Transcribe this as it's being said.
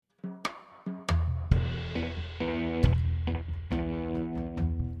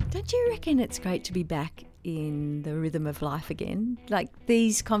Don't you reckon it's great to be back in the rhythm of life again? Like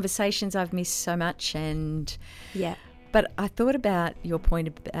these conversations I've missed so much, and Yeah. but I thought about your point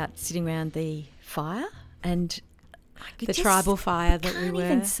about sitting around the fire and The tribal fire that we can't were.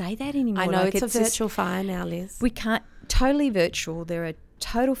 even say that anymore. I know, Like, it's a just- virtual fire now, Liz. We can't, totally virtual. There are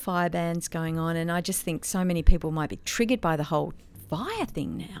total fire bans going on, and I just think so many people might be triggered by the whole fire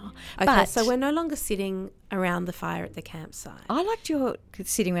thing now. Okay, But so we're no longer sitting around the fire at the campsite. I liked your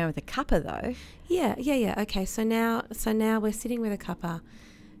sitting around with a cuppa though. Yeah. Okay, so now we're sitting with a cuppa,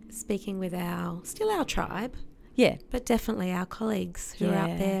 speaking with our tribe, Yeah. but definitely our colleagues who are Yeah.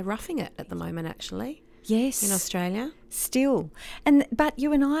 out there roughing it at the moment, actually, Yes. in Australia. Still. But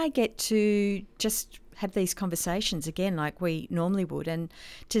you and I get to just have these conversations again like we normally would. And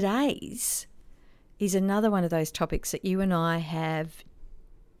today's is another one of those topics that you and I have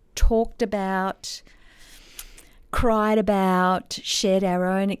talked about, cried about, shared our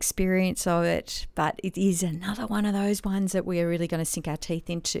own experience of it. But it is another one of those ones that we are really going to sink our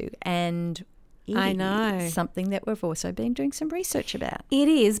teeth into. And I know. it's something that we've also been doing some research about. It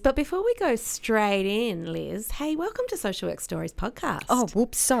is, but before we go straight in, Liz, hey, welcome to Social Work Stories podcast. Oh,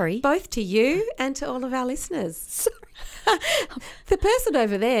 whoops, sorry. Both to you and to all of our listeners. Sorry. The person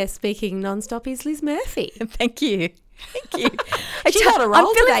over there speaking non-stop is Liz Murphy. Thank you. Thank you. She's on a roll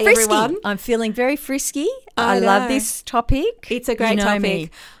I'm feeling today, frisky. everyone. I'm feeling very frisky. I I love know. this topic. It's a great You know topic. me.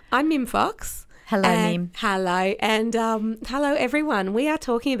 I'm Mim Fox. Hello, Mim. Hello. And hello, everyone. We are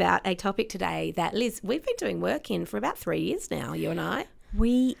talking about a topic today that, Liz, we've been doing work in for about 3 years now, you and I.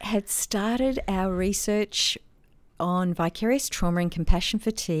 We had started our research on vicarious trauma and compassion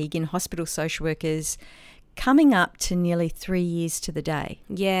fatigue in hospital social workers coming up to nearly 3 years to the day.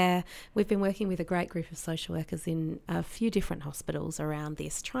 Yeah, we've been working with a great group of social workers in a few different hospitals around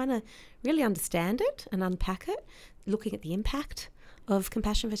this, trying to really understand it and unpack it, looking at the impact of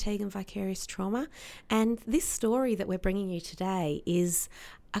compassion fatigue and vicarious trauma. And this story that we're bringing you today is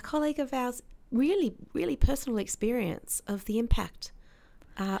a colleague of ours' really, really personal experience of the impact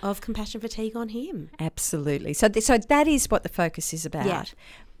of compassion fatigue on him. Absolutely. So that is what the focus is about. Yeah.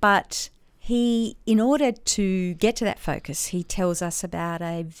 But he, in order to get to that focus, he tells us about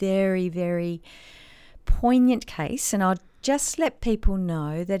a very, very poignant case. And I'll just let people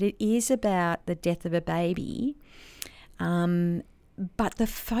know that it is about the death of a baby. But the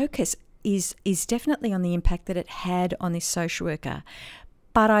focus is definitely on the impact that it had on this social worker.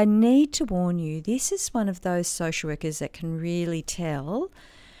 But I need to warn you, this is one of those social workers that can really tell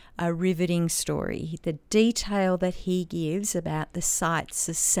a riveting story. The detail that he gives about the sights,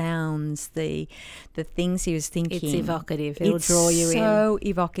 the sounds, the things he was thinking. It's evocative. It'll draw you in. It's so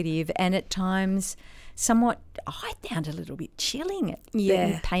evocative, and at times somewhat, I found a little bit chilling.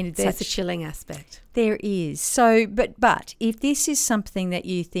 Yeah, painted there's such a chilling aspect. There is. So, but if this is something that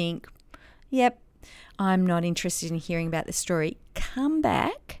you think, yep, I'm not interested in hearing about the story, come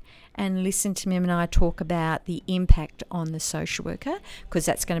back and listen to Mim and I talk about the impact on the social worker, because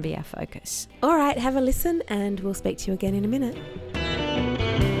that's going to be our focus. All right, have a listen and we'll speak to you again in a minute.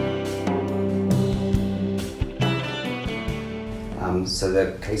 So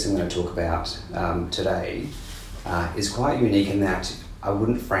the case I'm going to talk about today is quite unique in that I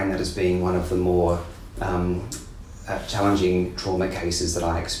wouldn't frame that as being one of the more challenging trauma cases that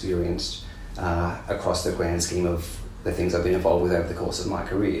I experienced across the grand scheme of the things I've been involved with over the course of my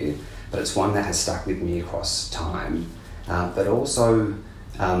career, but it's one that has stuck with me across time, but also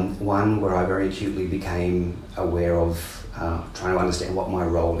one where I very acutely became aware of trying to understand what my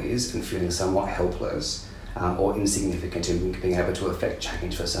role is and feeling somewhat helpless or insignificant in being able to affect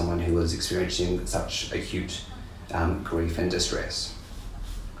change for someone who was experiencing such acute grief and distress.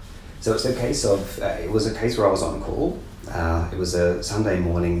 So it's a case of, it was a case where I was on call. It was a Sunday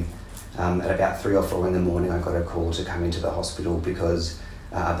morning. At about 3 or 4 in the morning, I got a call to come into the hospital because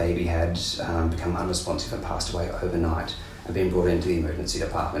a baby had become unresponsive and passed away overnight and been brought into the emergency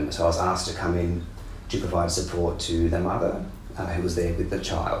department. So I was asked to come in to provide support to the mother who was there with the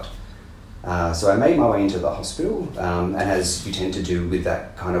child. So I made my way into the hospital, and as you tend to do with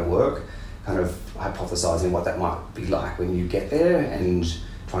that kind of work, kind of hypothesising what that might be like when you get there and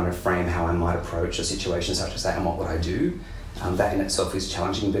trying to frame how I might approach a situation such as that and what would I do. That in itself is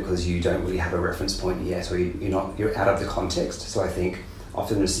challenging because you don't really have a reference point yet, or you're out of the context. So I think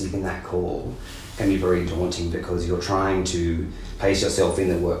often receiving that call can be very daunting because you're trying to place yourself in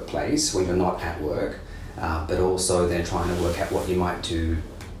the workplace when you're not at work, but also then trying to work out what you might do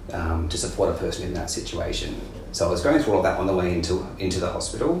to support a person in that situation. So I was going through all that on the way into the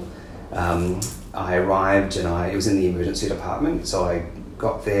hospital. I arrived and it was in the emergency department, so I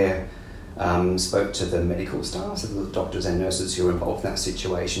got there spoke to the medical staff, so the doctors and nurses who were involved in that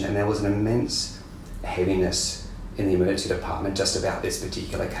situation, and there was an immense heaviness in the emergency department just about this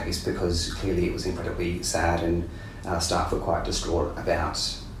particular case, because clearly it was incredibly sad, and staff were quite distraught about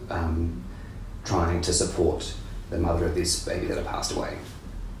trying to support the mother of this baby that had passed away.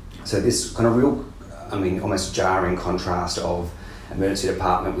 So this kind of real, almost jarring contrast of emergency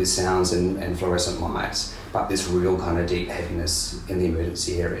department with sounds and fluorescent lights, but this real kind of deep heaviness in the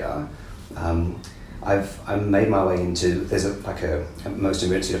emergency area. I've made my way into, most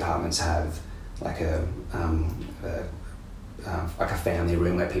emergency departments have like a family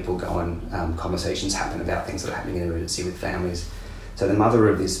room where people go and conversations happen about things that are happening in emergency with families. So the mother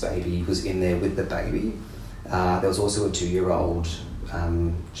of this baby was in there with the baby. There was also a 2-year-old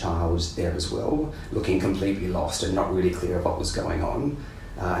child there as well, looking completely lost and not really clear of what was going on.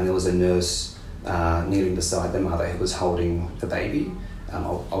 And there was a nurse kneeling beside the mother who was holding the baby.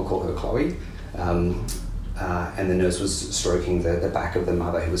 I'll call her Chloe. And the nurse was stroking the back of the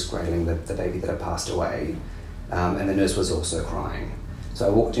mother who was cradling the baby that had passed away. And the nurse was also crying. So I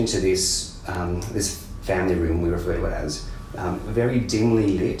walked into this family room, we refer to it as, very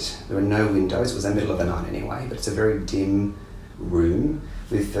dimly lit. There were no windows. It was the middle of the night anyway, but it's a very dim room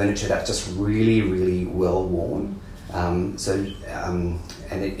with furniture that's just really, really well worn.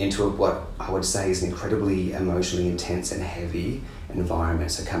 Into what I would say is an incredibly emotionally intense and heavy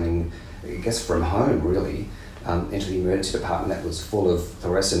environment. So coming, I guess, from home really, into the emergency department that was full of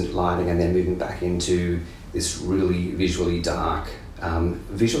fluorescent lighting, and then moving back into this really visually dark,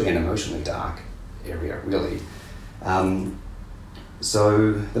 visually and emotionally dark area really.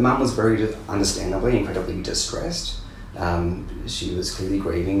 So the mum was very understandably incredibly distressed. She was clearly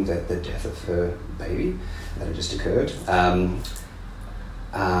grieving the death of her baby that had just occurred.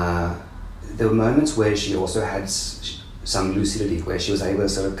 There were moments where she also had some lucidity, where she was able to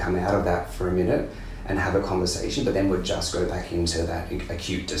sort of come out of that for a minute and have a conversation, but then would just go back into that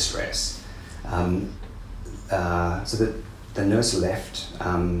acute distress. So that the nurse left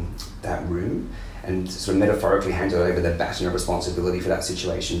that room and sort of metaphorically handed over the baton of responsibility for that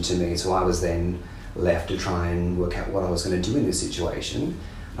situation to me. So I was then left to try and work out what I was going to do in this situation.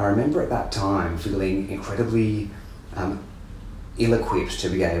 I remember at that time feeling incredibly ill-equipped to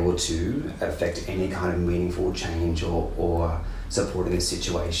be able to affect any kind of meaningful change or support in this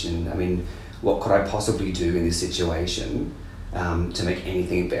situation. I mean, what could I possibly do in this situation to make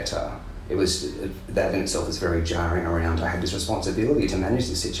anything better? It was, that in itself was very jarring around. I had this responsibility to manage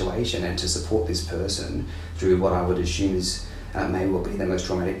this situation and to support this person through what I would assume is may well be the most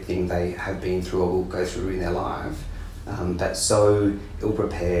traumatic thing they have been through or will go through in their life. But so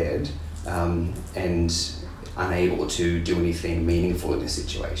ill-prepared and unable to do anything meaningful in this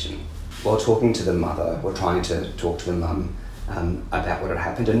situation. While talking to the mother, or trying to talk to the mum about what had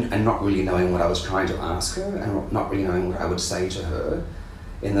happened, and not really knowing what I was trying to ask her, and not really knowing what I would say to her,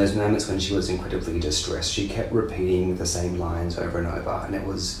 in those moments when she was incredibly distressed, she kept repeating the same lines over and over, and it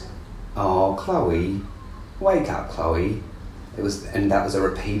was, "Oh, Chloe, wake up, Chloe." And that was a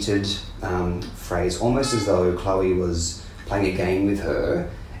repeated phrase, almost as though Chloe was playing a game with her,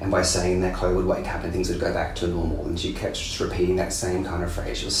 and by saying that, Chloe would wake up and things would go back to normal. And she kept just repeating that same kind of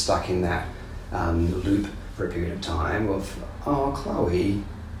phrase. She was stuck in that loop for a period of time of, "Oh, Chloe,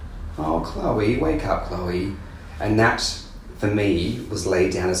 wake up, Chloe." And that, for me, was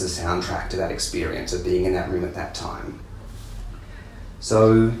laid down as a soundtrack to that experience of being in that room at that time.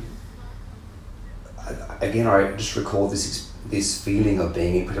 So, again, I just recall this feeling of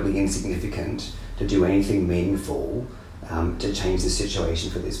being incredibly insignificant to do anything meaningful to change the situation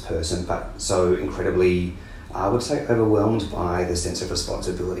for this person, but so incredibly, I would say, overwhelmed by the sense of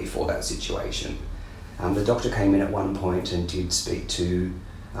responsibility for that situation. The doctor came in at one point and did speak to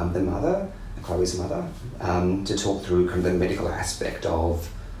the mother, Chloe's mother, to talk through kind of the medical aspect of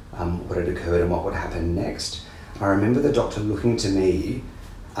what had occurred and what would happen next. I remember the doctor looking to me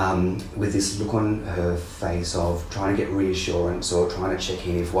with this look on her face of trying to get reassurance or trying to check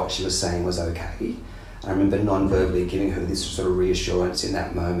in if what she was saying was okay. I remember non-verbally giving her this sort of reassurance in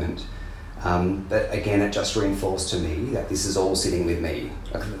that moment. But again, it just reinforced to me that this is all sitting with me.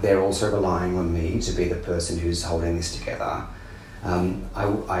 They're also relying on me to be the person who's holding this together.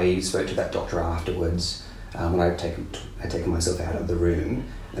 I spoke to that doctor afterwards when I had taken myself out of the room.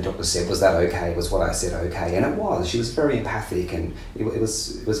 The doctor said, "Was that okay? Was what I said okay?" And it was. She was very empathic, and it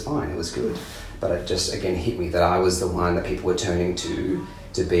was fine. It was good. But it just again hit me that I was the one that people were turning to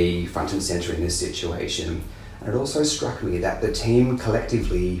be front and center in this situation. And it also struck me that the team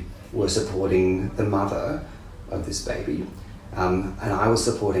collectively were supporting the mother of this baby, and I was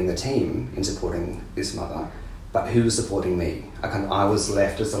supporting the team in supporting this mother. but who was supporting me? I was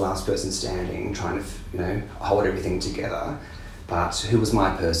left as the last person standing, trying to hold everything together. But who was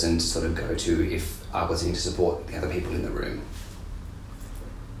my person to sort of go to if I was needing to support the other people in the room?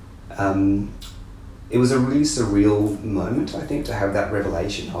 It was a really surreal moment, I think, to have that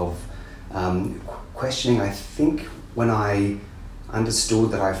revelation of questioning. I think when I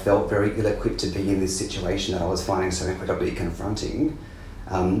understood that I felt very ill-equipped to be in this situation that I was finding so incredibly confronting,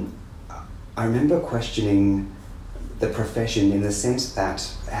 I remember questioning the profession in the sense that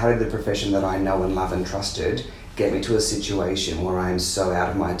how did the profession that I know and love and trusted get me to a situation where I am so out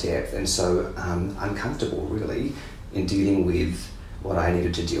of my depth and so uncomfortable, really, in dealing with what I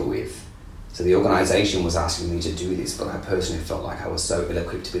needed to deal with. So the organisation was asking me to do this, but I personally felt like I was so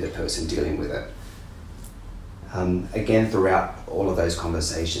ill-equipped to be the person dealing with it. Again, throughout all of those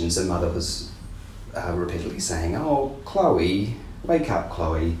conversations, the mother was repeatedly saying, "Oh, Chloe, wake up,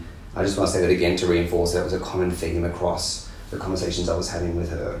 Chloe." I just want to say that again to reinforce that it was a common theme across the conversations I was having with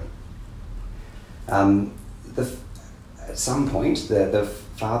her. At some point, the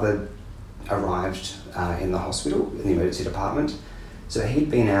father arrived in the hospital, in the emergency department. So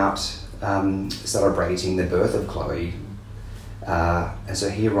he'd been out celebrating the birth of Chloe. And so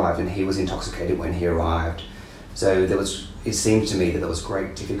he arrived and he was intoxicated when he arrived. So it seemed to me that there was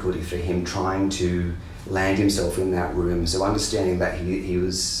great difficulty for him trying to land himself in that room. So understanding that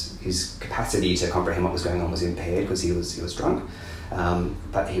his capacity to comprehend what was going on was impaired because he was drunk.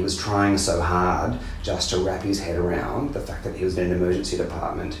 But he was trying so hard just to wrap his head around the fact that he was in an emergency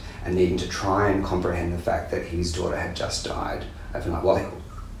department and needing to try and comprehend the fact that his daughter had just died overnight.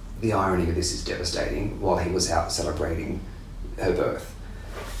 The irony of this is devastating, while he was out celebrating her birth.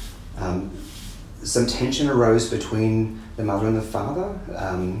 Some tension arose between the mother and the father,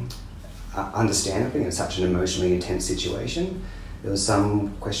 understandably in such an emotionally intense situation. There was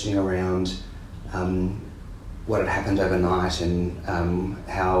some questioning around what had happened overnight and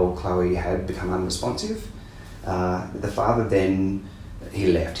how Chloe had become unresponsive. The father then,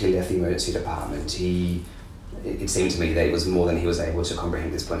 he left the emergency department. It seemed to me that it was more than he was able to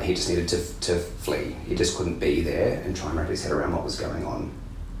comprehend at this point. He just needed to flee. He just couldn't be there and try and wrap his head around what was going on.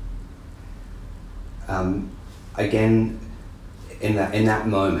 Again, in that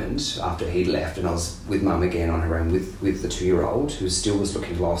moment, after he left, and I was with Mum again on her own with the 2-year-old, who still was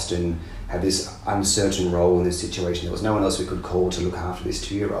looking lost and had this uncertain role in this situation. There was no one else we could call to look after this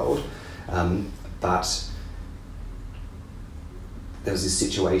 2-year-old. But there was this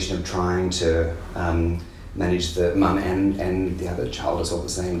situation of trying to manage the mum and the other child as well at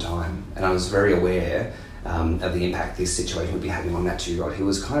the same time. And I was very aware of the impact this situation would be having on that 2-year-old, who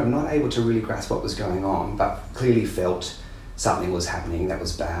was kind of not able to really grasp what was going on, but clearly felt something was happening that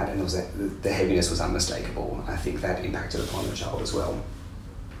was bad, and the heaviness was unmistakable. I think that impacted upon the child as well.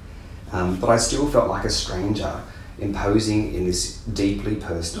 But I still felt like a stranger imposing in this deeply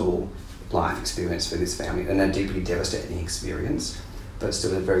personal life experience for this family, and a deeply devastating experience, but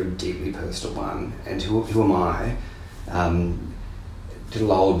still a very deeply personal one. And who am I,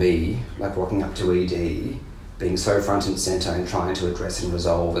 little old me, like walking up to ED, being so front and centre and trying to address and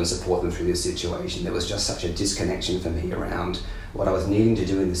resolve and support them through this situation. There was just such a disconnection for me around what I was needing to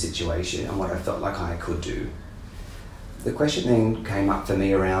do in the situation and what I felt like I could do. The question then came up for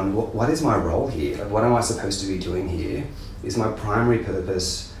me around what is my role here? Like, what am I supposed to be doing here? Is my primary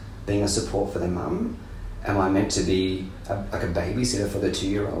purpose being a support for the mum? Am I meant to be like a babysitter for the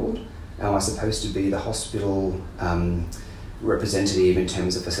 2-year-old? Am I supposed to be the hospital representative in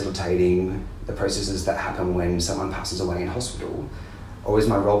terms of facilitating the processes that happen when someone passes away in hospital? Or is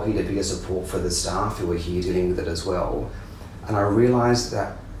my role here to be a support for the staff who are here dealing with it as well? And I realised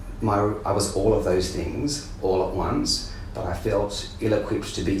that I was all of those things all at once, but I felt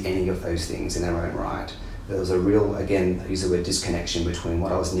ill-equipped to be any of those things in their own right. There was a real, again, I use the word disconnection between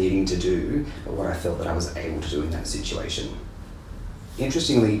what I was needing to do and what I felt that I was able to do in that situation.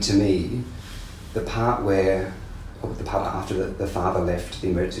 Interestingly to me, the part after the father left the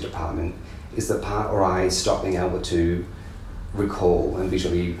emergency department is the part where I stopped being able to recall and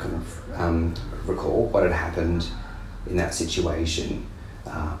visually kind of recall what had happened in that situation.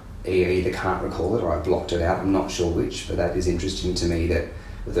 I either can't recall it or I blocked it out, I'm not sure which, but that is interesting to me that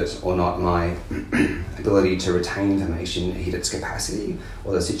whether it's or not my ability to retain information hit its capacity,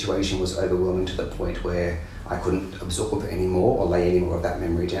 or the situation was overwhelming to the point where I couldn't absorb any more or lay any more of that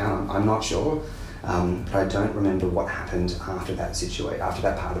memory down. I'm not sure, but I don't remember what happened after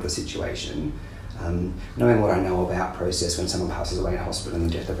that part of the situation. Knowing what I know about process when someone passes away in hospital and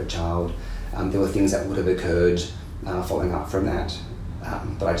the death of a child, there were things that would have occurred following up from that,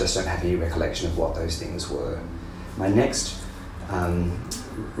 but I just don't have any recollection of what those things were. My next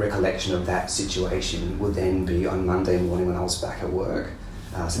recollection of that situation would then be on Monday morning when I was back at work.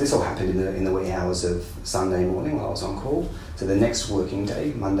 So this all happened in the wee hours of Sunday morning while I was on call. So the next working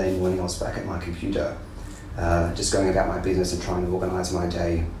day, Monday morning, I was back at my computer, just going about my business and trying to organise my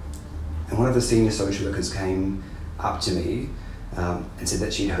day. And one of the senior social workers came up to me and said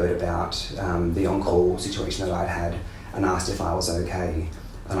that she'd heard about the on-call situation that I'd had and asked if I was okay.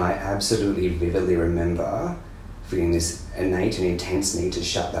 And I absolutely vividly remember feeling this innate and intense need to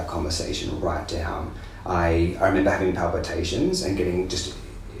shut that conversation right down. I remember having palpitations and getting just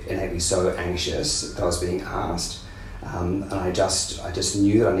innately so anxious that I was being asked. And I just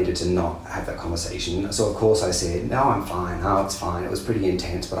knew that I needed to not have that conversation. So of course I said, no, I'm fine, no, it's fine. It was pretty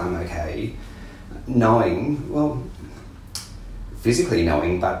intense, but I'm okay. Physically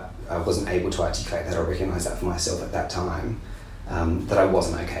knowing, but I wasn't able to articulate that or recognise that for myself at that time, that I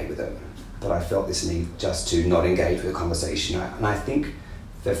wasn't okay with it. But I felt this need just to not engage with the conversation. And I think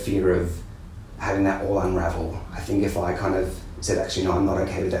the fear of having that all unravel, I think if I kind of said, actually, no, I'm not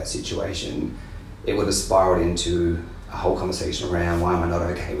okay with that situation, it would have spiraled into a whole conversation around why am I not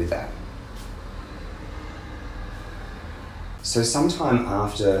okay with that. So sometime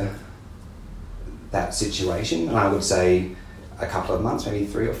after that situation, and I would say a couple of months, maybe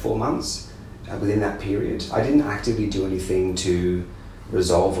 3 or 4 months, within that period, I didn't actively do anything to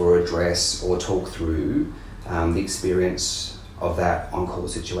resolve or address or talk through the experience of that on-call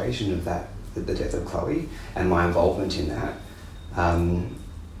situation, of the death of Chloe and my involvement in that.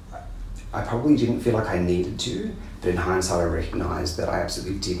 I probably didn't feel like I needed to, but in hindsight I recognised that I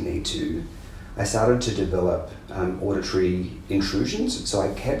absolutely did need to. I started to develop auditory intrusions, so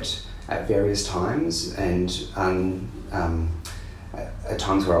I kept at various times and at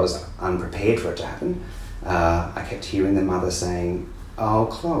times where I was unprepared for it to happen, I kept hearing the mother saying, "Oh,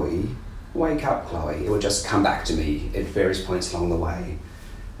 Chloe, wake up, Chloe." It would just come back to me at various points along the way.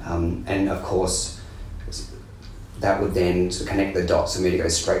 And of course, that would then sort of connect the dots for me to go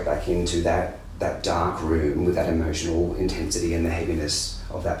straight back into that dark room with that emotional intensity and the heaviness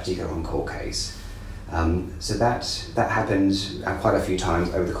of that particular on-call case. So that happened quite a few times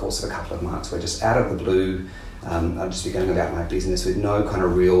over the course of a couple of months, where just out of the blue, I'd just be going about my business with no kind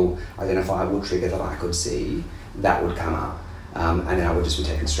of real identifiable trigger that I could see, that would come up. And then I would just be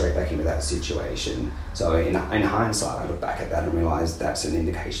taken straight back into that situation. So in hindsight, I look back at that and realise that's an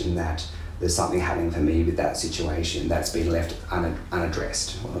indication that there's something happening for me with that situation that's been left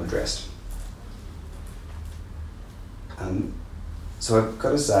unaddressed or unaddressed. So I've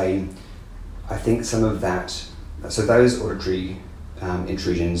got to say, I think some of that, so those auditory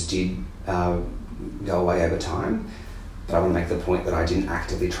intrusions did go away over time, but I want to make the point that I didn't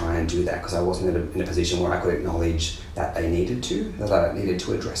actively try and do that because I wasn't in a position where I could acknowledge that they needed to, that I needed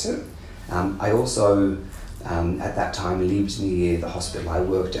to address it. I also, at that time, lived near the hospital I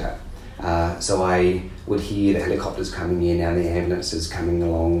worked at. So I would hear the helicopters coming in and the ambulances coming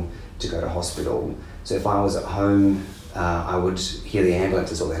along to go to hospital. So if I was at home, I would hear the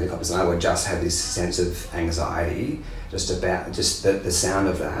ambulances or the helicopters, and I would just have this sense of anxiety just about the sound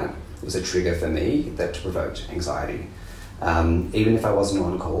of that was a trigger for me that provoked anxiety. Even if I wasn't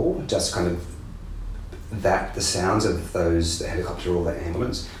on call, just kind of the sounds of the helicopter or the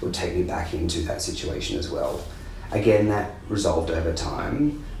ambulance would take me back into that situation as well. Again, that resolved over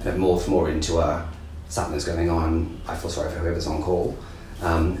time, and it morphed more into something's going on, I feel sorry for whoever's on call,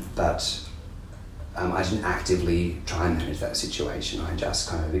 but I didn't actively try and manage that situation. I just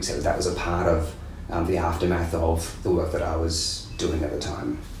kind of accepted that was a part of the aftermath of the work that I was doing at the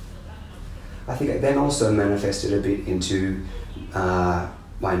time. I think it then also manifested a bit into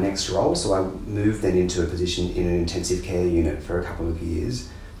my next role. So I moved then into a position in an intensive care unit for a couple of years.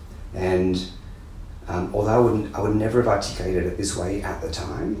 And although I would never have articulated it this way at the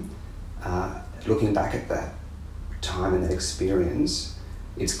time, looking back at that time and that experience,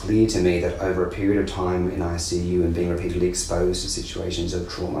 it's clear to me that over a period of time in ICU and being repeatedly exposed to situations of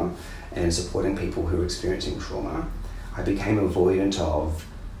trauma and supporting people who are experiencing trauma, I became avoidant of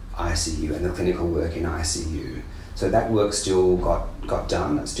ICU and the clinical work in ICU. So that work still got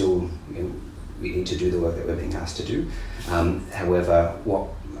done. It's still, we need to do the work that we're being asked to do. However, what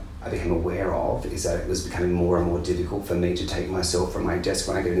I became aware of is that it was becoming more and more difficult for me to take myself from my desk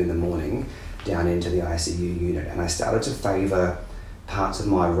when I get in the morning down into the ICU unit. And I started to favour parts of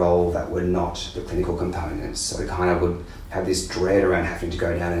my role that were not the clinical components. So I kind of would have this dread around having to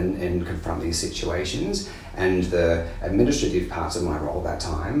go down and confront these situations, and the administrative parts of my role at that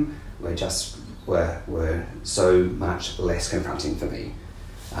time were so much less confronting for me.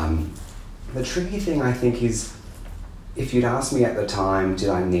 The tricky thing, I think, is if you'd asked me at the time, did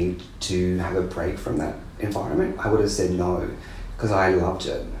I need to have a break from that environment, I would have said no, because I loved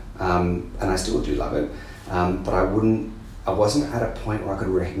it, and I still do love it, but I wasn't at a point where I could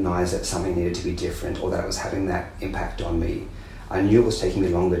recognise that something needed to be different or that it was having that impact on me. I knew it was taking me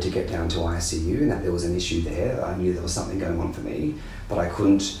longer to get down to ICU and that there was an issue there. I knew there was something going on for me, but I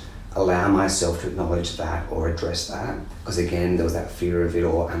couldn't allow myself to acknowledge that or address that, because again, there was that fear of it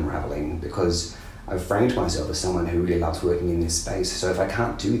all unraveling, because I've framed myself as someone who really loves working in this space. So if I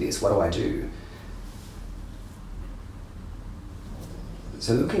can't do this, what do I do?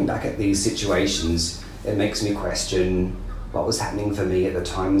 So looking back at these situations, it makes me question what was happening for me at the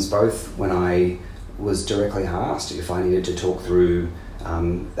times, both when I was directly asked if I needed to talk through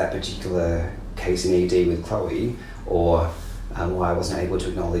that particular case in ED with Chloe, or why I wasn't able to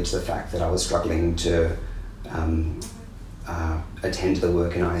acknowledge the fact that I was struggling to attend to the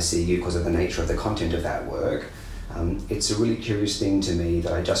work in ICU because of the nature of the content of that work. It's a really curious thing to me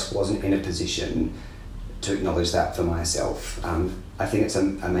that I just wasn't in a position to acknowledge that for myself. I think it's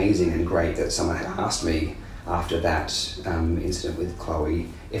amazing and great that someone had asked me after that incident with Chloe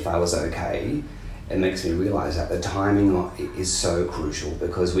if I was okay. It makes me realise that the timing is so crucial,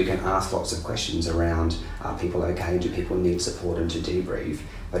 because we can ask lots of questions around are people okay, do people need support, and to debrief,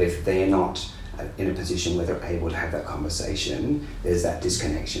 but if they're not in a position where they're able to have that conversation, there's that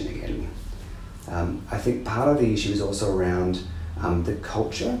disconnection again. I think part of the issue is also around the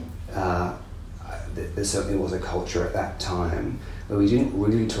culture. There certainly was a culture at that time where we didn't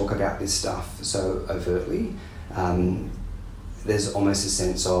really talk about this stuff so overtly. There's almost a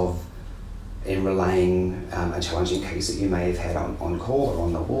sense of, in relaying a challenging case that you may have had on call or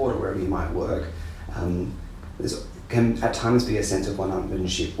on the ward or wherever you might work, can at times be a sense of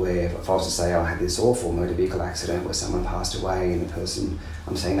one-upmanship where if I was to say, I had this awful motor vehicle accident where someone passed away, and the person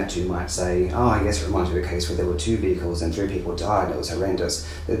I'm saying that to might say, oh, I guess it reminds me of a case where there were 2 vehicles and 3 people died and it was horrendous.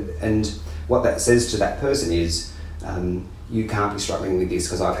 And what that says to that person is, you can't be struggling with this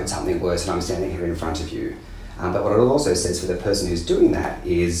because I've had something worse and I'm standing here in front of you. But what it also says for the person who's doing that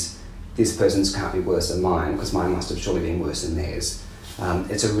is, this person's can't be worse than mine because mine must have surely been worse than theirs.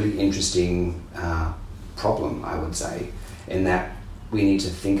 It's a really interesting problem, I would say, in that we need to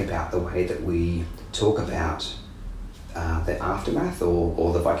think about the way that we talk about the aftermath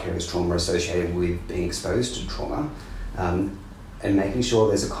or the vicarious trauma associated with being exposed to trauma, and making sure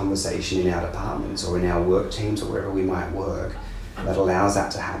there's a conversation in our departments or in our work teams or wherever we might work that allows that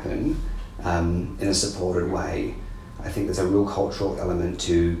to happen in a supported way. I think there's a real cultural element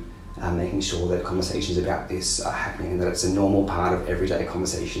to making sure that conversations about this are happening and that it's a normal part of everyday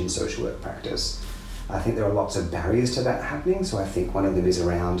conversation in social work practice. I think there are lots of barriers to that happening, so I think one of them is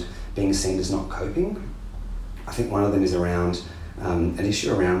around being seen as not coping. I think one of them is around an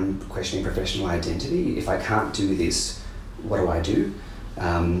issue around questioning professional identity. If I can't do this, what do I do?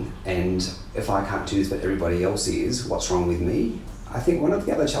 And if I can't do this but everybody else is, what's wrong with me? I think one of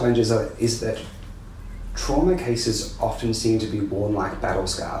the other challenges is that trauma cases often seem to be worn like battle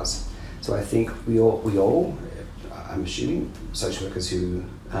scars. So I think we all, I'm assuming social workers who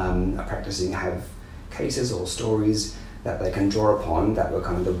are practicing have cases or stories that they can draw upon that were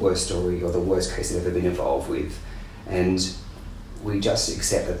kind of the worst story or the worst case they've ever been involved with. And we just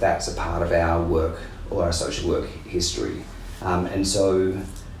accept that that's a part of our work or our social work history. And so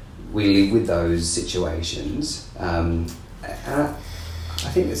we live with those situations. And I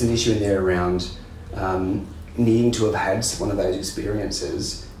think there's an issue in there around needing to have had one of those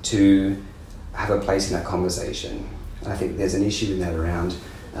experiences to have a place in that conversation. And I think there's an issue in that around,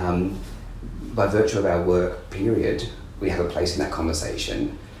 by virtue of our work period, we have a place in that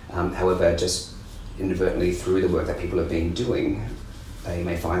conversation. However, just inadvertently through the work that people have been doing, they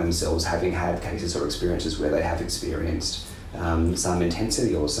may find themselves having had cases or experiences where they have experienced some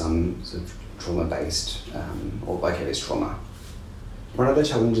intensity or some sort of trauma-based or vicarious trauma. One of the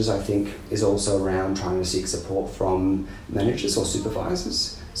challenges, I think, is also around trying to seek support from managers or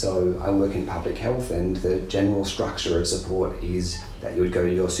supervisors. So I work in public health, and the general structure of support is that you would go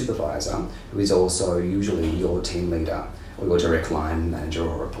to your supervisor, who is also usually your team leader or your direct line manager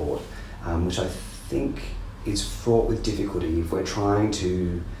or report, which I think is fraught with difficulty if we're trying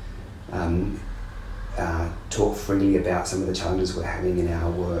to talk freely about some of the challenges we're having in our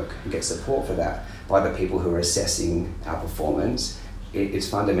work and get support for that by the people who are assessing our performance. It's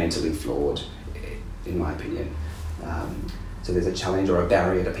fundamentally flawed, in my opinion. So there's a challenge or a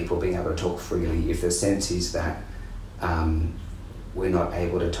barrier to people being able to talk freely if the sense is that we're not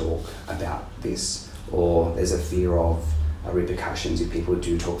able to talk about this, or there's a fear of repercussions if people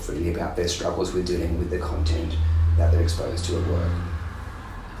do talk freely about their struggles with dealing with the content that they're exposed to at work.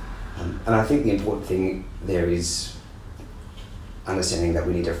 And I think the important thing there is understanding that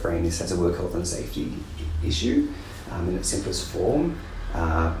we need to frame this as a work health and safety issue. in its simplest form.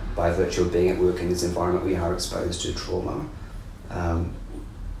 By virtue of being at work in this environment, we are exposed to trauma.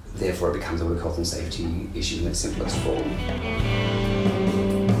 Therefore, it becomes a work health and safety issue in its simplest form.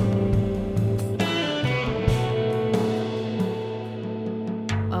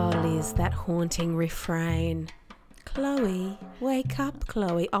 Oh, Liz, that haunting refrain. Chloe, wake up,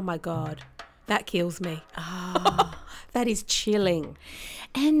 Chloe. Oh, my God. That kills me. Oh, that is chilling.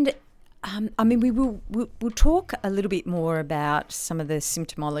 And I mean, we'll talk a little bit more about some of the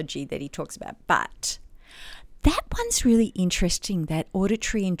symptomology that he talks about, but that one's really interesting, that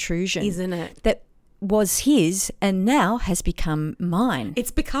auditory intrusion. Isn't it? That was his and now has become mine. It's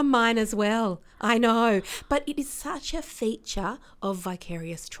become mine as well. I know. But it is such a feature of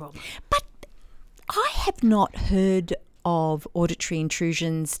vicarious trauma. But I have not heard of auditory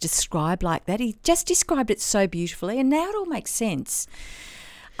intrusions described like that. He just described it so beautifully, and now it all makes sense.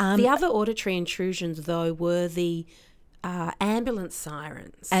 The other auditory intrusions, though, were the ambulance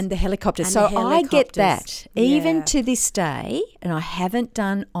sirens. And the helicopters. And so the I get helicopters. that. Even Yeah. to this day, and I haven't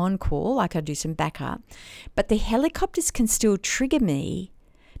done on-call, like I do some backup, but the helicopters can still trigger me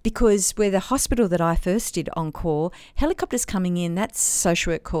because where the hospital that I first did on-call, helicopters coming in, that's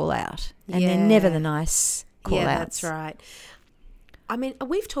social work call-out. And they're never the nice call-outs. Yeah, that's right. I mean,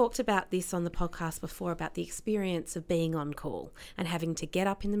 we've talked about this on the podcast before, about the experience of being on call and having to get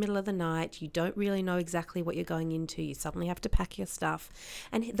up in the middle of the night. You don't really know exactly what you're going into. You suddenly have to pack your stuff.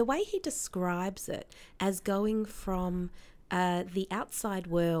 And the way he describes it as going from the outside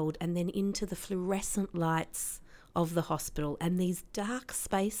world and then into the fluorescent lights of the hospital and these dark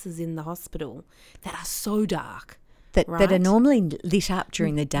spaces in the hospital that are so dark. That are normally lit up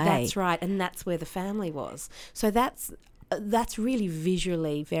during the day. That's right, and that's where the family was. So that's really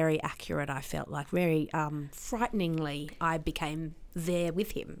visually very accurate, I felt like. Very frighteningly, I became there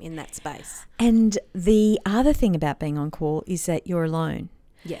with him in that space. And the other thing about being on call is that you're alone.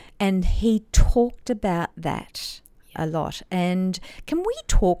 Yeah. And he talked about that a lot. And can we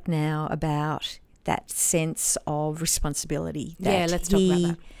talk now about that sense of responsibility that let's talk about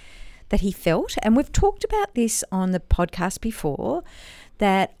that. That he felt? And we've talked about this on the podcast before,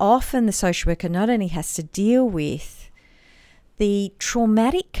 that often the social worker not only has to deal with the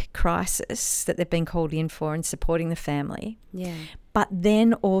traumatic crisis that they've been called in for and supporting the family, but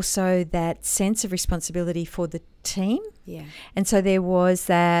then also that sense of responsibility for the team. Yeah. And so there was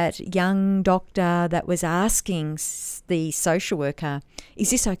that young doctor that was asking the social worker,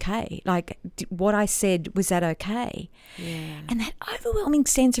 is this okay? Like, what I said, was that okay? Yeah. And that overwhelming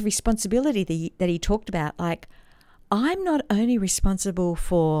sense of responsibility that he talked about, like, I'm not only responsible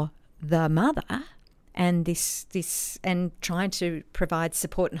for the mother and this and trying to provide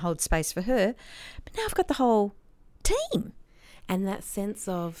support and hold space for her, but now I've got the whole team. And that sense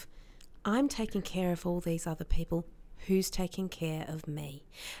of, I'm taking care of all these other people, who's taking care of me?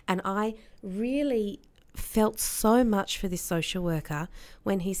 And I really felt so much for this social worker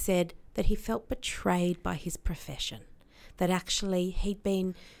when he said that he felt betrayed by his profession, that actually he'd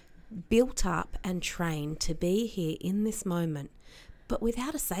been built up and trained to be here in this moment, but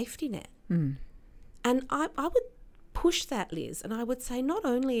without a safety net. And I would push that, Liz, and I would say not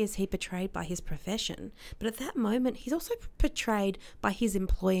only is he betrayed by his profession, but at that moment he's also betrayed by his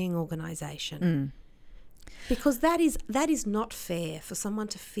employing organisation. Because that is not fair for someone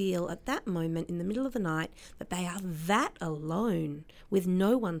to feel at that moment in the middle of the night that they are that alone with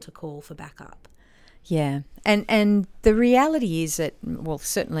no one to call for backup. Yeah. And the reality is that, well,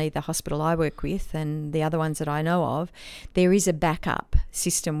 certainly the hospital I work with and the other ones that I know of, there is a backup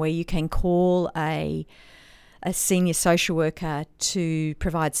system where you can call a senior social worker to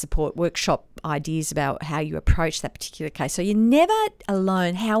provide support, workshop ideas about how you approach that particular case. So you're never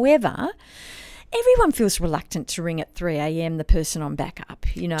alone. However, everyone feels reluctant to ring at 3 a.m. the person on backup,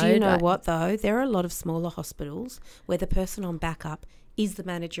 you know. Do you know what, though? There are a lot of smaller hospitals where the person on backup is the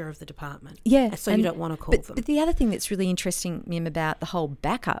manager of the department. Yeah. So you don't want to call them. But the other thing that's really interesting, Mim, about the whole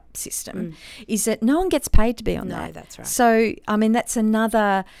backup system is that no one gets paid to be on that. No, that's right. So, I mean, that's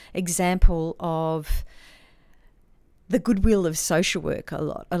another example of the goodwill of social work a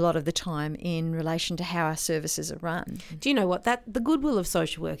lot of the time in relation to how our services are run. Do you know what? The goodwill of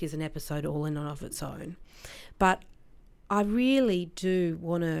social work is an episode all in and of its own. But I really do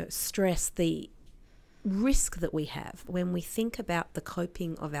want to stress the risk that we have when we think about the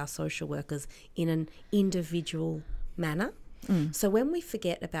coping of our social workers in an individual manner. So when we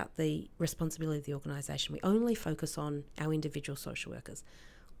forget about the responsibility of the organisation, we only focus on our individual social workers.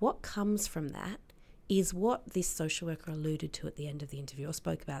 What comes from that is what this social worker alluded to at the end of the interview, or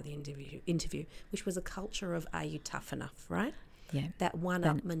spoke about the interview, which was a culture of, are you tough enough, right? Yeah. That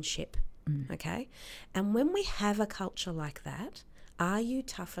one-upmanship okay? And when we have a culture like that, are you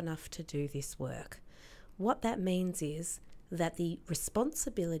tough enough to do this work? What that means is that the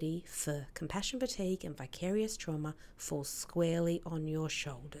responsibility for compassion fatigue and vicarious trauma falls squarely on your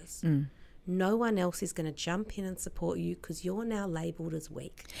shoulders. No one else is going to jump in and support you because you're now labelled as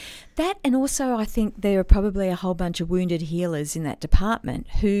weak. That, and also I think there are probably a whole bunch of wounded healers in that department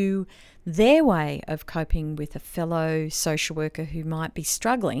who their way of coping with a fellow social worker who might be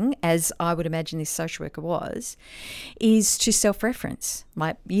struggling, as I would imagine this social worker was, is to self-reference.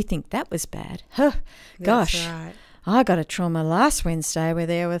 Like, you think that was bad. Huh, gosh. That's right. I got a trauma last Wednesday where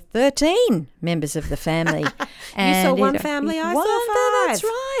there were 13 members of the family. You saw one family, I saw 5. That's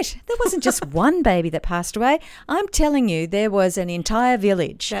right. There wasn't just one baby that passed away. I'm telling you, there was an entire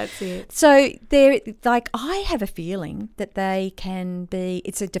village. That's it. So I have a feeling that they can be,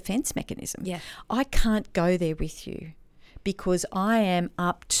 it's a defense mechanism. Yeah. I can't go there with you because I am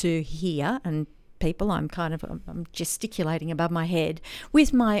up to here, and people, I'm gesticulating above my head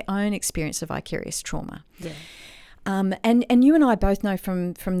with my own experience of vicarious trauma. Yeah. And you and I both know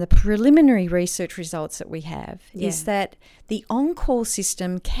from the preliminary research results that we have is that the on-call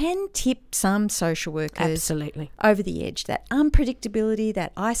system can tip some social workers Absolutely over the edge. That unpredictability,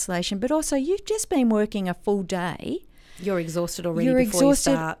 that isolation, but also you've just been working a full day. You're exhausted already You're before exhausted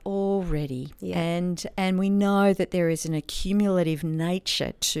you start. already. Yeah. And we know that there is an accumulative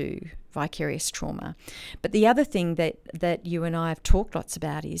nature to vicarious trauma. But the other thing that you and I have talked lots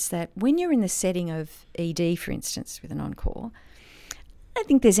about is that when you're in the setting of ED, for instance, with an on-call, I don't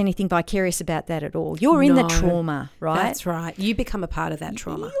think there's anything vicarious about that at all. You're in the trauma, right? That's right. You become a part of that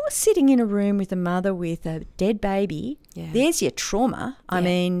trauma. You're sitting in a room with a mother with a dead baby. Yeah. There's your trauma. I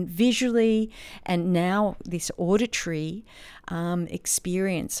mean, visually and now this auditory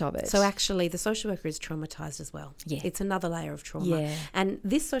experience of it. So actually the social worker is traumatised as well. Yeah. It's another layer of trauma. Yeah. And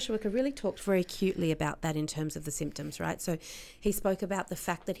this social worker really talked very acutely about that in terms of the symptoms, right? So he spoke about the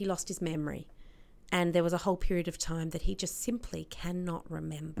fact that he lost his memory. And there was a whole period of time that he just simply cannot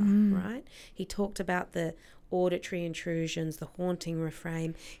remember, right? He talked about the auditory intrusions, the haunting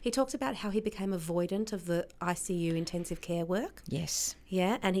refrain. He talked about how he became avoidant of the ICU intensive care work. Yes.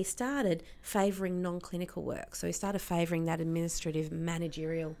 Yeah, and he started favouring non-clinical work. So he started favouring that administrative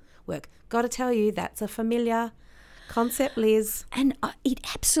managerial work. Got to tell you, that's a familiar concept, Liz. And it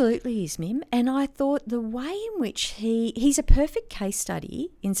absolutely is, Mim. And I thought the way in which he's a perfect case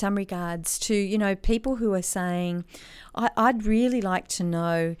study in some regards to, people who are saying, I'd really like to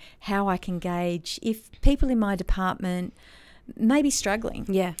know how I can gauge if people in my department may be struggling.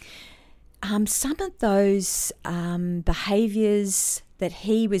 Yeah. Some of those behaviours that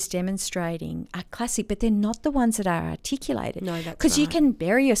he was demonstrating are classic, but they're not the ones that are articulated. No, that's because you right. can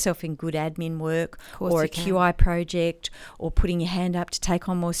bury yourself in good admin work or a QI project or putting your hand up to take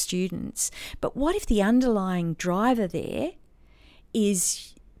on more students. But what if the underlying driver there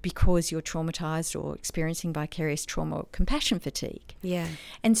is because you're traumatised or experiencing vicarious trauma or compassion fatigue? Yeah.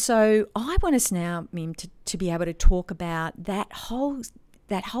 And so I want us now, Mim, to be able to talk about that whole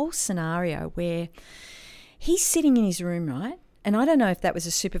scenario where he's sitting in his room, right? And I don't know if that was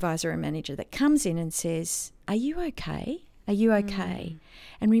a supervisor or manager that comes in and says, "Are you okay? Are you okay?"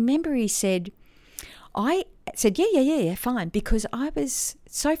 And remember, he said, I said, yeah, fine, because I was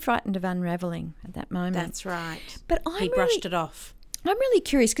so frightened of unraveling at that moment. That's right. But he brushed it off. I'm really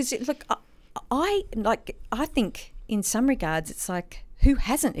curious because, look, I think in some regards it's like, who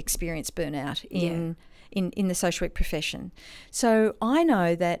hasn't experienced burnout in the social work profession? So I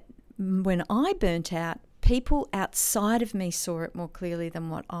know that when I burnt out, people outside of me saw it more clearly than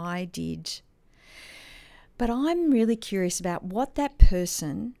what I did. But I'm really curious about what that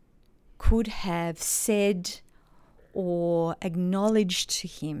person could have said or acknowledged to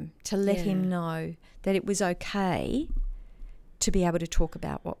him to let him know that it was okay to be able to talk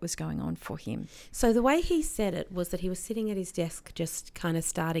about what was going on for him. So the way he said it was that he was sitting at his desk just kind of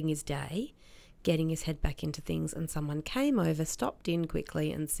starting his day, getting his head back into things, and someone came over, stopped in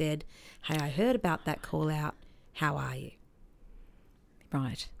quickly and said, "Hey, I heard about that call out. How are you?"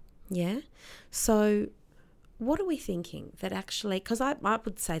 Right. Yeah. So what are we thinking that actually, because I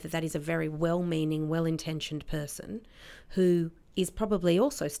would say that is a very well-meaning, well-intentioned person who is probably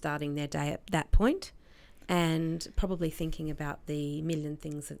also starting their day at that point and probably thinking about the million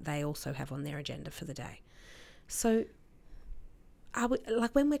things that they also have on their agenda for the day. So are we,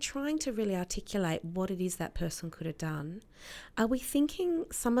 like, when we're trying to really articulate what it is that person could have done, are we thinking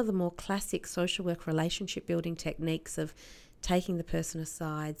some of the more classic social work relationship building techniques of taking the person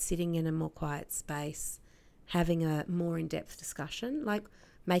aside, sitting in a more quiet space, having a more in-depth discussion? Like,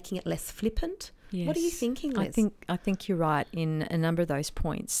 making it less flippant. Yes. What are you thinking, Liz? I think you're right in a number of those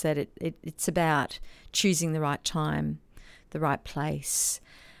points, that it's about choosing the right time, the right place,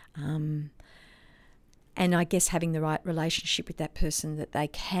 and I guess having the right relationship with that person, that they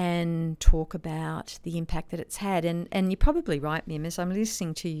can talk about the impact that it's had. And you're probably right, Mim, as I'm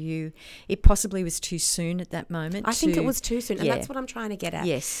listening to you, it possibly was too soon at that moment. I think it was too soon, and Yeah. that's what I'm trying to get at.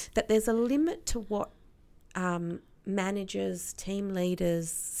 Yes. That there's a limit to what managers, team leaders,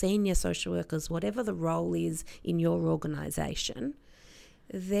 senior social workers, whatever the role is in your organisation,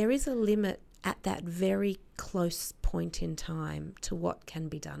 there is a limit at that very close point in time to what can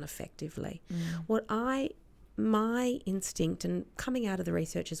be done effectively. My instinct, and coming out of the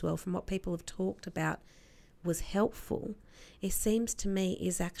research as well, from what people have talked about was helpful, it seems to me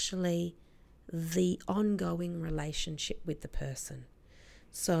is actually the ongoing relationship with the person.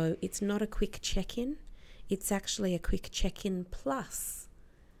 So it's not a quick check-in, it's actually a quick check-in plus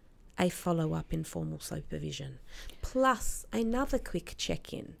a follow-up informal supervision, plus another quick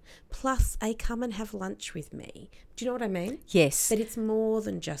check-in, plus a come and have lunch with me. Do you know what I mean? Yes. That it's more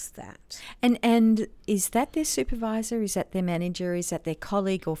than just that. And is that their supervisor? Is that their manager? Is that their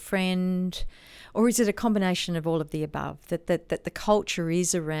colleague or friend? Or is it a combination of all of the above? That the culture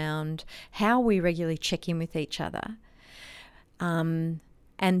is around how we regularly check in with each other.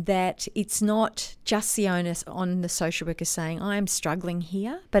 And that it's not just the onus on the social worker saying, I'm struggling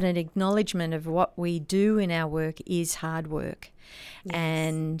here, but an acknowledgement of what we do in our work is hard work. Yes.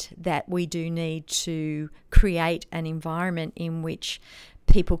 And that we do need to create an environment in which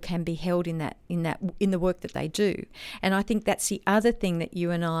people can be held in the work that they do. And I think that's the other thing that you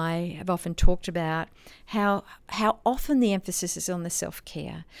and I have often talked about, how often the emphasis is on the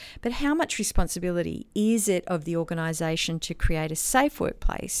self-care, but how much responsibility is it of the organisation to create a safe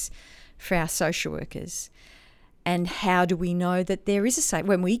workplace for our social workers? And how do we know that there is a safe,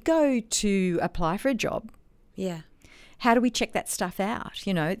 when we go to apply for a job? Yeah. How do we check that stuff out?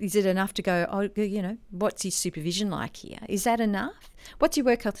 You know, is it enough to go, oh, you know, what's your supervision like here? Is that enough? What's your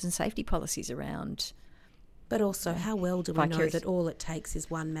work health and safety policies around? But also, how well do we know Vicarious? that all it takes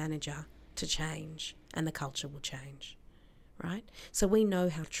is one manager to change and the culture will change, right? So we know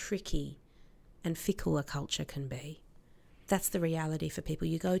how tricky and fickle a culture can be. That's the reality for people.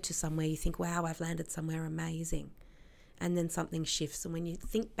 You go to somewhere, you think, wow, I've landed somewhere amazing. And then something shifts. And when you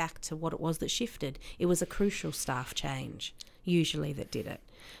think back to what it was that shifted, it was a crucial staff change, usually, that did it.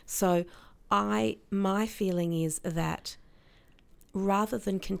 So my feeling is that rather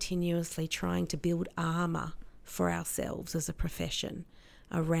than continuously trying to build armour for ourselves as a profession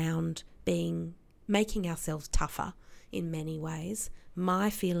around making ourselves tougher in many ways,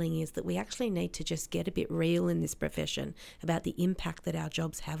 my feeling is that we actually need to just get a bit real in this profession about the impact that our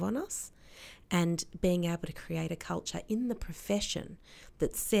jobs have on us, and being able to create a culture in the profession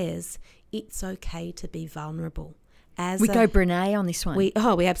that says it's okay to be vulnerable. We go Brene on this one. We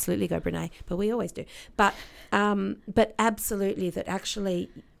absolutely go Brene, but we always do. But absolutely, that actually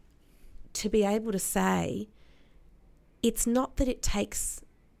to be able to say it's not that it takes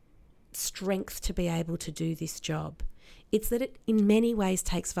strength to be able to do this job. It's that it in many ways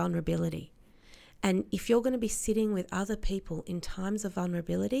takes vulnerability. And if you're going to be sitting with other people in times of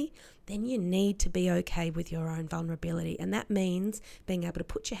vulnerability, then you need to be okay with your own vulnerability. And that means being able to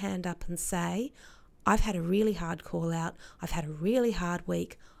put your hand up and say, I've had a really hard call out. I've had a really hard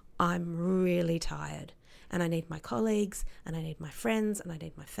week. I'm really tired. And I need my colleagues, and I need my friends, and I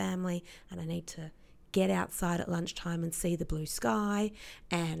need my family, and I need to get outside at lunchtime and see the blue sky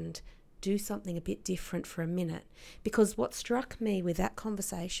and do something a bit different for a minute. Because what struck me with that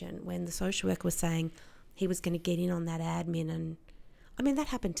conversation when the social worker was saying he was going to get in on that admin, and I mean, that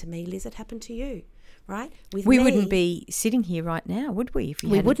happened to me, Liz, it happened to you, right? We wouldn't be sitting here right now, would we? If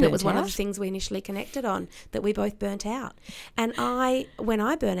we wouldn't. It was one of the things we initially connected on, that we both burnt out. And when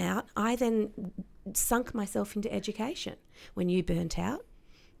I burn out, I then sunk myself into education. When you burnt out,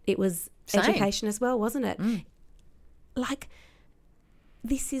 it was education as well, wasn't it? Like,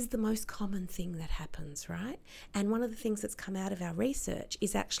 this is the most common thing that happens, right? And one of the things that's come out of our research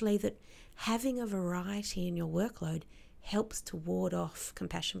is actually that having a variety in your workload helps to ward off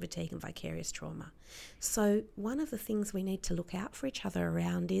compassion fatigue and vicarious trauma. So one of the things we need to look out for each other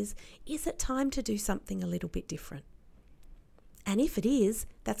around is it time to do something a little bit different? And if it is,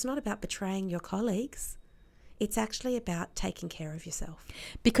 that's not about betraying your colleagues. It's actually about taking care of yourself.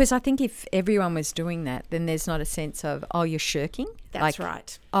 Because I think if everyone was doing that, then there's not a sense of, oh, you're shirking. That's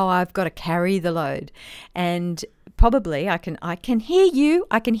right. Oh, I've got to carry the load. And probably I can hear you.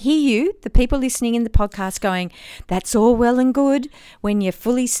 I can hear you, the people listening in the podcast, going, that's all well and good when you're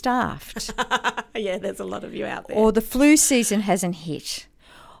fully staffed. Yeah, there's a lot of you out there. Or the flu season hasn't hit.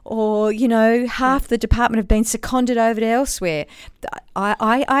 or, half the department have been seconded over to elsewhere.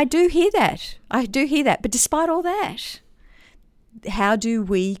 I do hear that. But despite all that, how do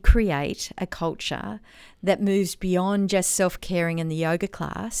we create a culture that moves beyond just self-caring in the yoga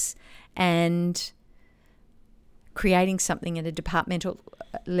class and creating something at a departmental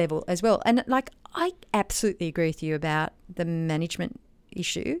level as well? And I absolutely agree with you about the management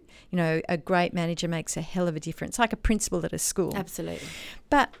issue. A great manager makes a hell of a difference, like a principal at a school. Absolutely.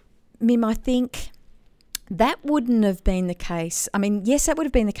 But, Mim, I think that wouldn't have been the case. I mean, yes, that would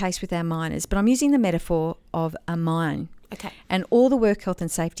have been the case with our miners, but I'm using the metaphor of a mine. Okay. And all the work health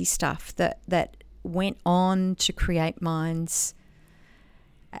and safety stuff that went on to create mines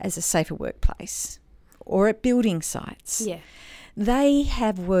as a safer workplace or at building sites. Yeah. They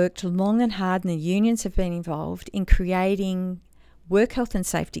have worked long and hard, and the unions have been involved in creating work health and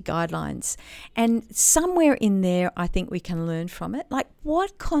safety guidelines. And somewhere in there, I think we can learn from it. Like,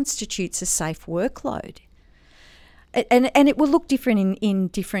 what constitutes a safe workload? And it will look different in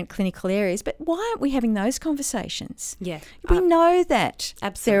different clinical areas, but why aren't we having those conversations? Yeah. We know that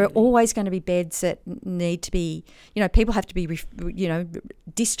absolutely. there are always going to be beds that need to be, people have to be,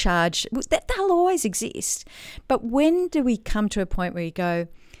 discharged. They'll always exist. But when do we come to a point where you go,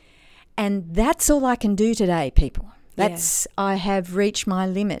 and that's all I can do today, people? I have reached my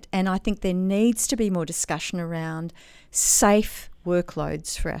limit. And I think there needs to be more discussion around safe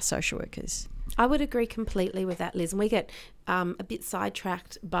workloads for our social workers. I would agree completely with that, Liz. And we get a bit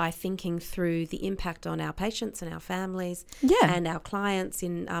sidetracked by thinking through the impact on our patients and our families and our clients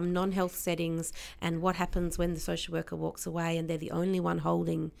in non-health settings, and what happens when the social worker walks away and they're the only one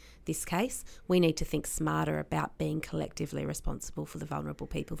holding this case. We need to think smarter about being collectively responsible for the vulnerable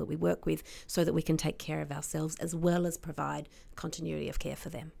people that we work with, so that we can take care of ourselves as well as provide continuity of care for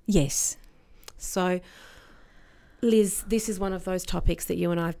them. Yes. So, Liz, this is one of those topics that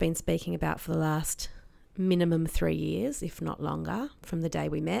you and I have been speaking about for the last minimum 3 years, if not longer, from the day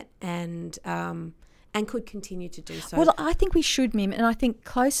we met, and could continue to do so. Well, I think we should, Mim, and I think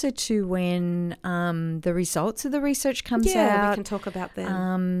closer to when the results of the research comes out. Yeah, we can talk about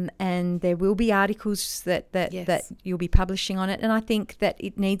them. And there will be articles that you'll be publishing on it, and I think that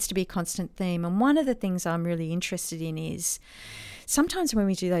it needs to be a constant theme. And one of the things I'm really interested in is sometimes when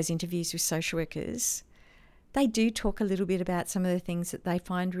we do those interviews with social workers, they do talk a little bit about some of the things that they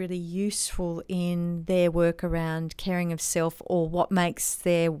find really useful in their work around caring of self, or what makes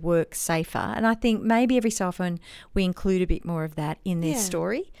their work safer. And I think maybe every so often we include a bit more of that in their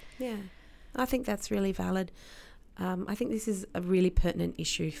story. Yeah, I think that's really valid. I think this is a really pertinent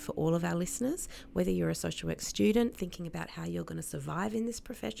issue for all of our listeners, whether you're a social work student thinking about how you're going to survive in this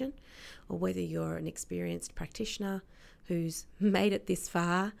profession, or whether you're an experienced practitioner who's made it this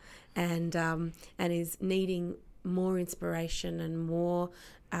far and is needing more inspiration and more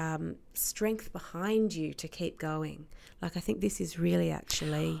strength behind you to keep going. Like, I think this is really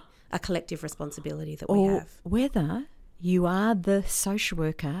actually a collective responsibility that we have. Whether you are the social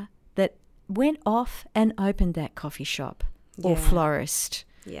worker that went off and opened that coffee shop or florist,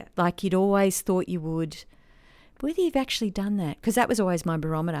 like you'd always thought you would, whether you've actually done that, because that was always my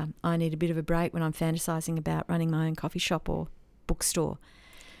barometer. I need a bit of a break when I'm fantasising about running my own coffee shop or bookstore.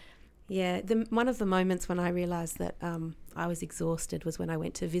 Yeah, one of the moments when I realised that I was exhausted was when I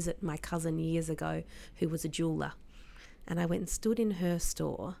went to visit my cousin years ago, who was a jeweller. And I went and stood in her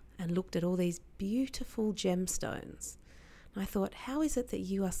store and looked at all these beautiful gemstones. And I thought, how is it that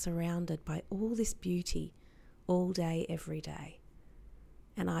you are surrounded by all this beauty all day, every day,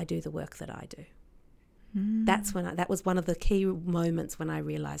 and I do the work that I do? That was one of the key moments when I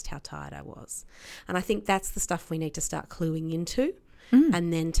realised how tired I was. And I think that's the stuff we need to start cluing into,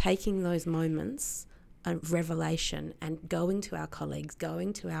 and then taking those moments of revelation and going to our colleagues,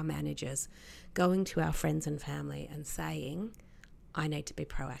 going to our managers, going to our friends and family and saying, I need to be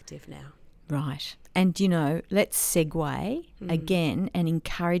proactive now. Right. And, let's segue again and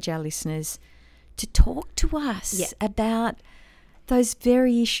encourage our listeners to talk to us about those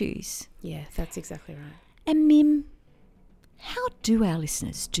very issues. Yeah, that's exactly right. And Mim, how do our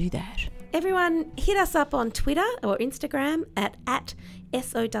listeners do that? Everyone, hit us up on Twitter or Instagram at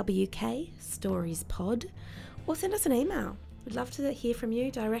SOWK StoriesPod, or send us an email. We'd love to hear from you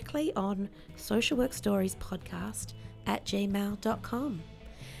directly on socialworkstoriespodcast@gmail.com.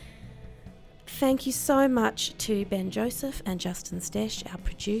 Thank you so much to Ben Joseph and Justin Stesh, our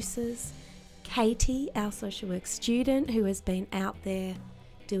producers, Katie, our social work student, who has been out there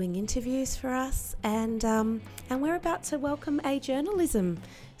doing interviews for us, and we're about to welcome a journalism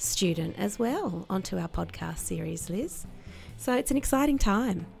student as well onto our podcast series, Liz. So it's an exciting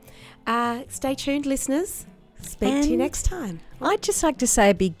time. Stay tuned, listeners. Speak to you And next time. I'd just like to say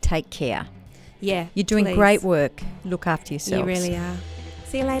a big take care. Yeah. You're doing please. great work. Look after yourselves. You really are.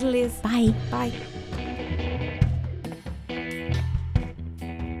 See you later, Liz. Bye. Bye.